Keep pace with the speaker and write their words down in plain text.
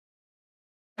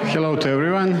Hello to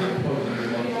everyone.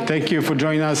 Thank you for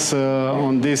joining us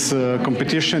on this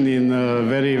competition in a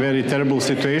very, very terrible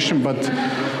situation, but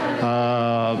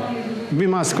we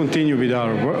must continue with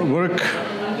our work,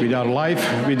 with our life,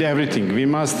 with everything. We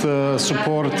must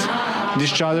support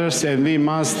each other, and we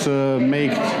must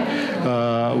make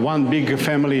one big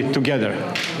family together,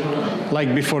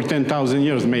 like before 10,000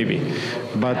 years maybe.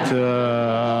 But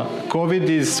COVID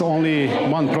is only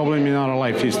one problem in our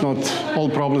life. It's not all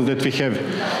problems that we have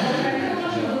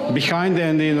behind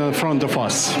and in front of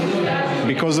us.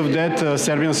 Because of that,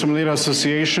 Serbian Somalier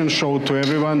Association showed to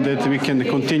everyone that we can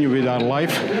continue with our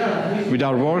life, with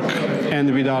our work,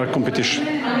 and with our competition.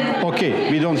 Okay,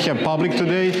 we don't have public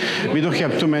today, we don't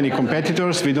have too many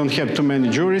competitors, we don't have too many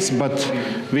juries, but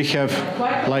we have,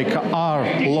 like our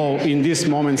law in this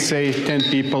moment say, 10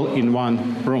 people in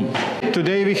one room.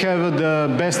 Today we have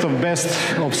the best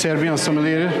of Serbian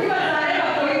Somalier.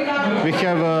 We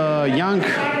have young,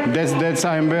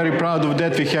 I'm very proud of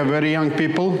that. We have very young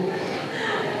people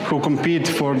who compete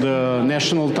for the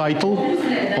national title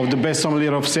of the best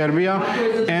sommelier of Serbia,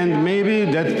 and maybe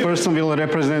that person will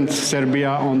represent Serbia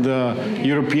on the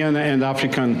European and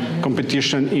African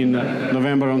competition in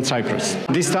November on Cyprus.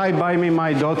 This tie by me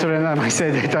my daughter, and I might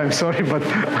say that I'm sorry, but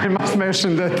I must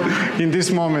mention that in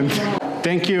this moment.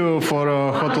 Thank you for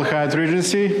Hotel Hyatt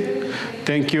Regency.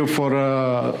 Thank you for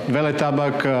Vele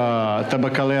Tabak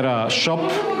Tabacalera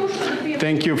shop.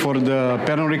 Thank you for the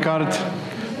Pernod Ricard.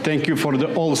 Thank you for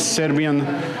the all Serbian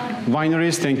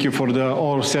wineries. Thank you for the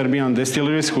all Serbian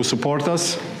distilleries who support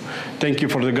us. Thank you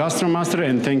for the Gastromaster,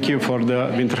 and thank you for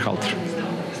the Winterhalter.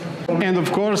 And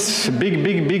of course,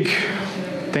 big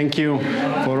thank you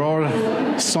for all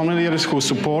sommeliers who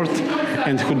support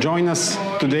and who join us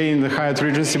today in the Hyatt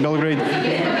Regency Belgrade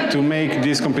to make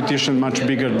this competition much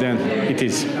bigger than it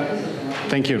is.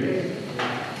 Thank you.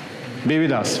 Be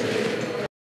with us.